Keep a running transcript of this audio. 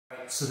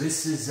Alright, so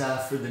this is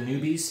for the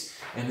newbies,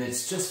 and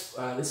it's just,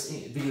 this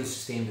video is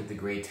just aimed at the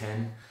grade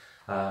 10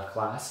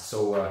 class.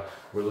 So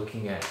we're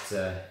looking at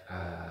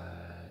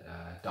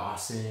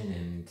Dawson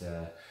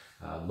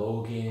and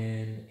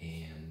Logan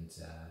and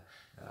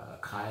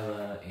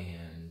Kyla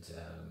and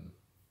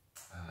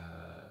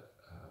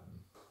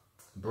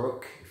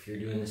Brooke, if you're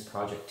doing this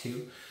project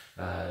too.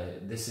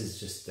 This is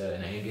just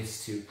an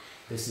Angus too.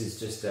 This is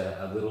just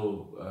a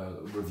little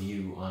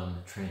review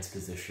on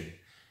transposition.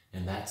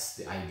 And that's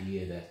the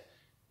idea that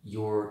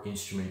your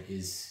instrument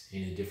is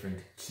in a different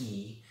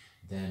key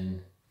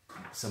than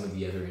some of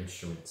the other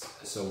instruments.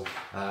 So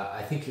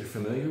I think you're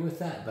familiar with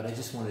that, but I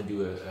just want to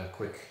do a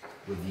quick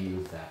review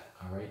of that.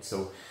 All right,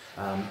 so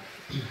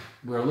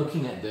we're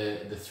looking at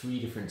the three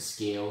different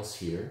scales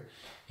here,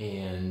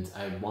 and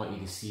I want you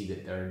to see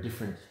that there are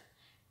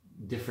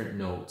different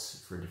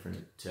notes for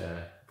different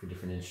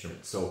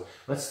instruments. So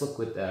let's look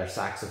with our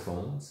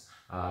saxophones.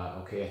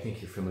 Okay, I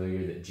think you're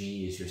familiar that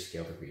G is your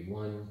scale degree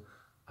 1,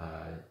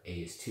 A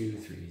is 2,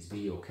 3 is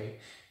B, okay?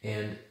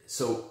 And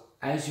so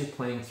as you're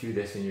playing through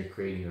this and you're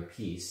creating your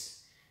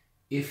piece,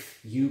 if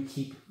you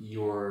keep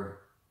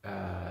your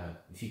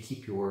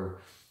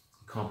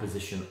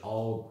composition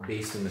all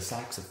based on the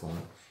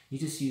saxophone, you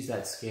just use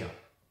that scale.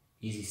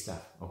 Easy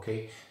stuff,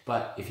 okay?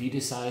 But if you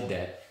decide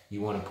that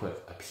you want to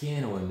put a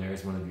piano in there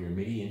as one of your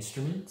MIDI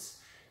instruments,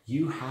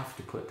 you have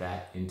to put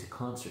that into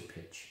concert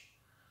pitch.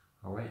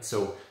 All right,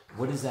 so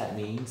what does that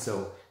mean?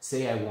 So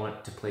say I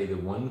want to play the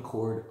 1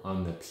 chord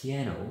on the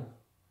piano,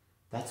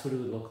 that's what it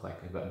would look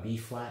like. I've got B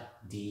flat,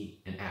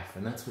 D, and F,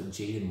 and that's what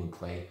Jaden would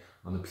play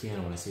on the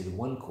piano when I say the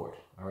 1 chord.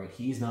 All right,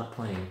 he's not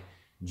playing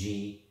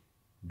G,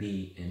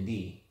 B, and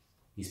D.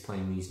 He's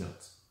playing these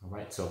notes. All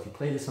right, so if you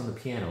play this on the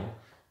piano,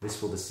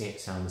 this will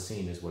sound the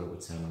same as what it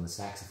would sound on the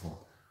saxophone.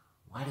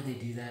 Why do they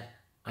do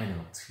that? I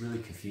know, it's really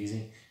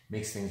confusing,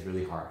 makes things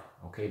really hard,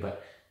 okay?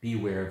 But be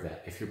aware of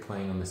that. If you're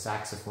playing on the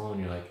saxophone,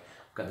 you're like,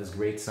 I've got this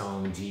great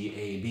song, G,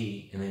 A,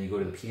 B, and then you go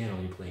to the piano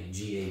and you play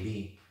G, A,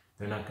 B,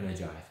 they're not gonna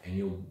jive, and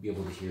you'll be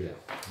able to hear that,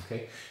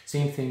 okay?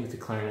 Same thing with the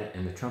clarinet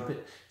and the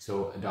trumpet.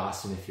 So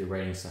Dawson, if you're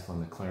writing stuff on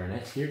the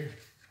clarinet here,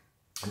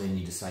 and then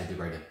you decide to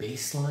write a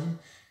bass line,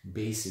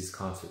 bass is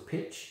concert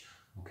pitch,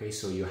 okay?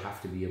 So you have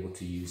to be able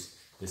to use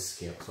this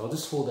scale. So I'll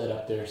just hold that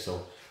up there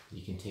so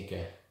you can take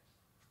a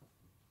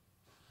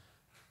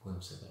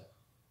glimpse of that.